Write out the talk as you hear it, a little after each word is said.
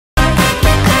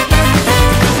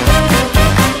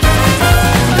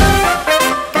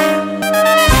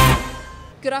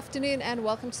Good afternoon and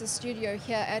welcome to the studio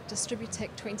here at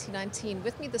Distributech 2019.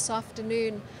 With me this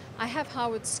afternoon, I have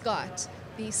Howard Scott,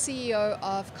 the CEO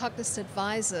of Cognyst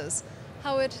Advisors.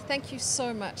 Howard, thank you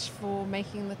so much for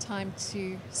making the time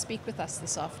to speak with us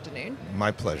this afternoon.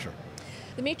 My pleasure.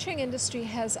 The metering industry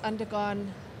has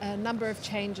undergone a number of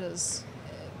changes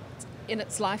in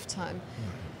its lifetime.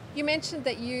 You mentioned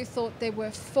that you thought there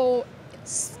were 4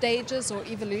 stages or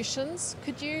evolutions.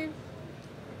 Could you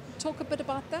talk a bit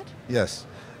about that? Yes.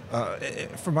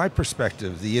 From my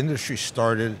perspective, the industry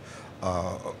started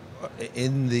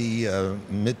in the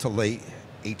mid to late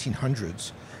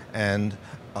 1800s, and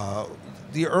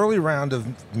the early round of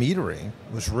metering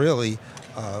was really,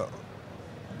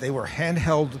 they were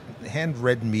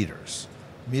hand-read meters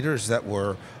that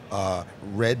were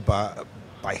read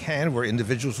by hand, where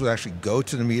individuals would actually go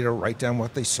to the meter, write down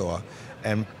what they saw,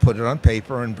 and put it on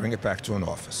paper and bring it back to an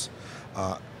office.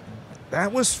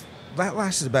 That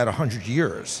lasted about 100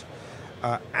 years.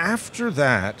 After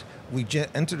that, we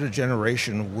entered a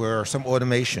generation where some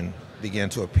automation began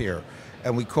to appear,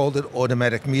 and we called it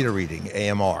automatic meter reading,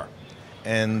 AMR.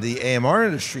 And the AMR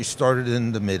industry started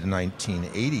in the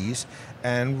mid-1980s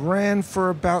and ran for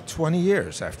about 20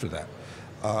 years after that.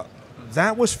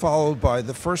 That was followed by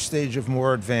the first stage of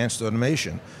more advanced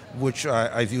automation, which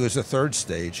I view as a third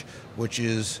stage, which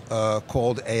is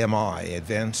called AMI,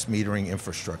 Advanced Metering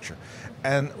Infrastructure.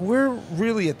 And we're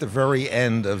really at the very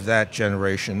end of that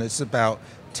generation. It's about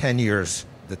 10 years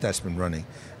that that's been running.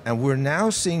 And we're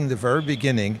now seeing the very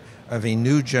beginning of a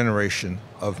new generation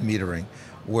of metering,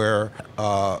 where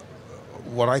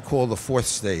what I call the fourth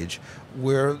stage,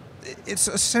 where it's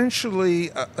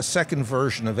essentially a second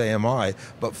version of AMI,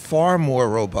 but far more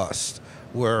robust,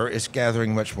 where it's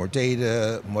gathering much more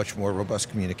data, much more robust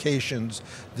communications.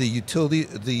 The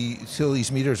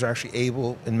utilities meters are actually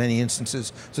able, in many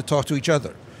instances, to talk to each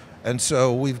other. And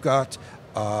so we've got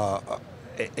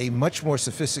a much more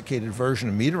sophisticated version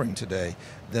of metering today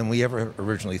than we ever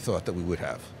originally thought that we would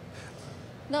have.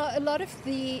 Now, a lot of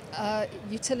the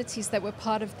utilities that were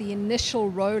part of the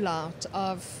initial rollout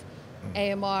of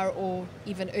AMR or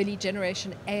even early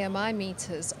generation AMI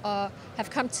meters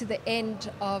have come to the end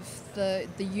of the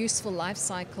useful life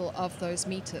cycle of those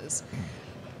meters.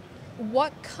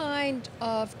 What kind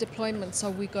of deployments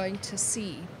are we going to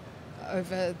see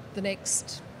over the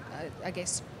next, I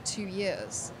guess, 2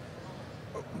 years?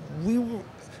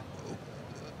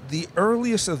 The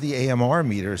earliest of the AMR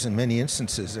meters, in many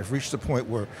instances, have reached a point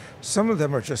where some of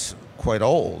them are just quite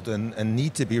old and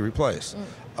need to be replaced.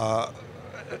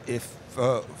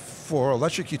 For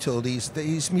electric utilities,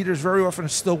 these meters very often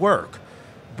still work,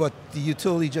 but the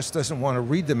utility just doesn't want to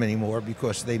read them anymore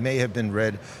because they may have been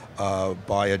read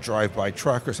by a drive-by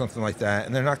truck or something like that,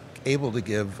 and they're not able to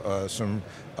give some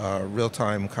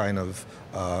real-time kind of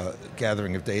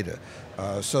gathering of data.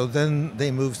 So then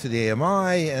they move to the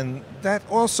AMI, and that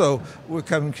also, we're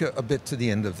coming a bit to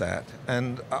the end of that.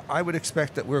 And I would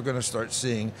expect that we're going to start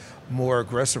seeing more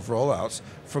aggressive rollouts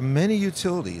from many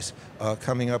utilities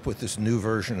coming up with this new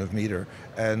version of meter.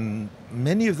 And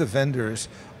many of the vendors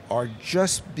are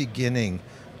just beginning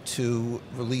to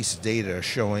release data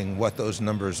showing what those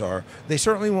numbers are. They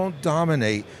certainly won't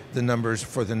dominate the numbers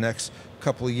for the next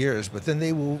couple of years, but then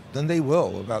they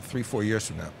will about 3-4 years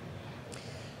from now.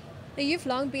 Now, you've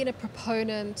long been a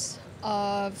proponent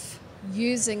of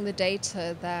using the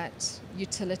data that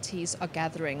utilities are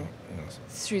gathering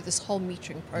through this whole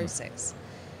metering process.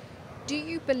 Do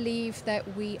you believe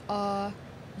that we are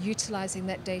utilizing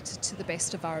that data to the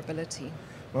best of our ability?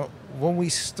 Well, when we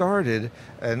started,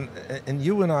 and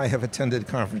you and I have attended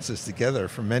conferences together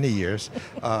for many years,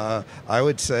 I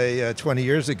would say 20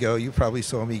 years ago, you probably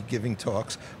saw me giving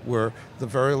talks where the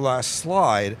very last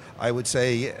slide, I would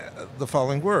say the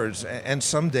following words, and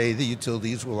someday the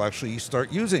utilities will actually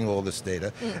start using all this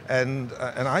data. And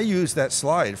I used that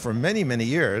slide for many, many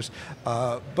years,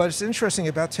 but it's interesting,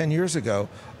 about 10 years ago,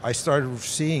 I started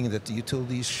seeing that the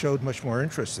utilities showed much more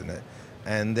interest in it.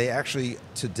 And they actually,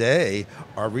 today,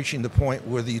 are reaching the point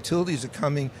where the utilities are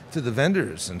coming to the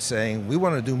vendors and saying, we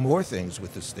want to do more things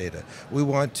with this data. We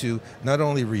want to not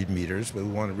only read meters, but we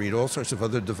want to read all sorts of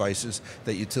other devices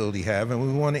that utility have, and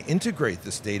we want to integrate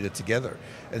this data together.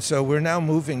 And so we're now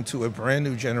moving to a brand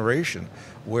new generation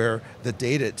where the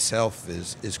data itself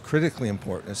is critically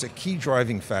important. It's a key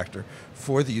driving factor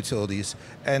for the utilities,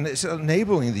 and it's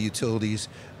enabling the utilities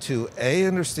to, A,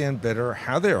 understand better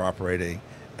how they're operating,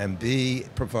 and B,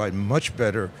 provide much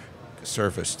better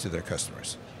service to their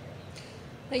customers.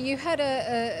 Now, you had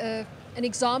an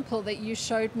example that you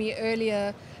showed me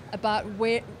earlier about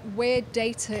where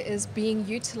data is being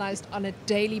utilized on a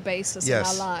daily basis in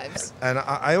our lives. And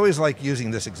I always like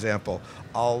using this example.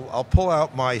 I'll pull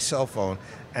out my cell phone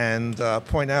and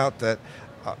point out that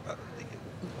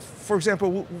for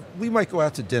example, we might go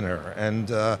out to dinner, and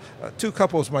two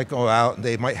couples might go out, and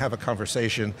they might have a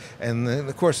conversation, and in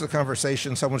the course of the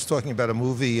conversation, someone's talking about a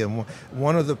movie, and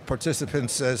one of the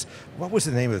participants says, "What was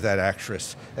the name of that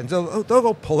actress?" And they'll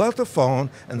go pull out the phone,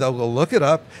 and they'll go look it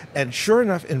up, and sure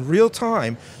enough, in real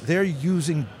time, they're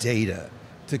using data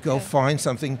to go find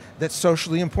something that's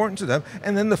socially important to them,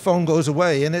 and then the phone goes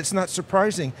away, and it's not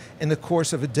surprising in the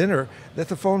course of a dinner that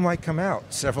the phone might come out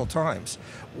several times.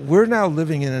 We're now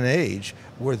living in an age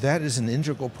where that is an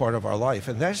integral part of our life,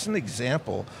 and that's an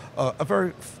example, a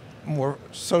very more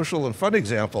social and fun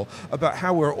example about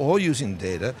how we're all using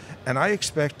data, and I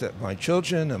expect that my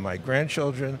children and my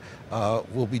grandchildren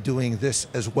will be doing this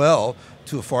as well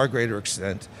to a far greater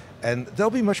extent, and they'll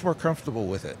be much more comfortable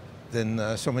with it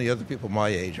than so many other people my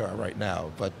age are right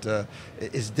now, but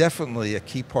it's definitely a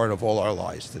key part of all our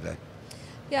lives today.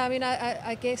 Yeah, I mean,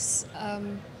 I guess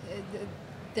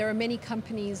there are many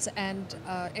companies and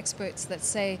experts that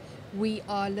say we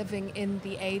are living in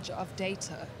the age of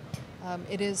data.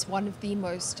 It is one of the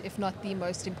most, if not the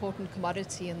most important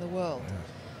commodity in the world.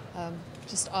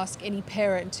 Just ask any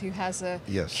parent who has a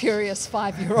curious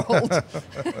 5-year-old.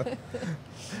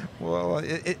 Well,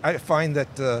 I find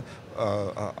that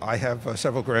I have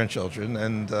several grandchildren,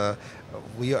 and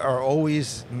we are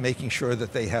always making sure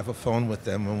that they have a phone with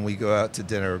them when we go out to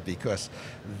dinner, because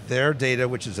their data,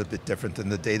 which is a bit different than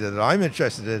the data that I'm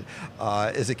interested in,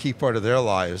 is a key part of their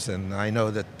lives. And I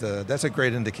know that that's a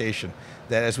great indication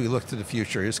that as we look to the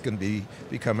future, it's going to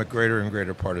become a greater and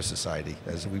greater part of society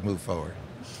as we move forward.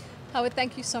 Howard,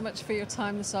 thank you so much for your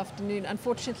time this afternoon.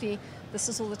 Unfortunately, this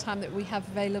is all the time that we have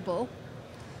available.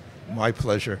 My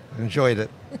pleasure. Enjoyed it.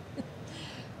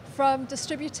 From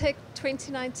Distributech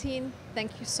 2019,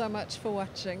 thank you so much for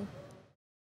watching.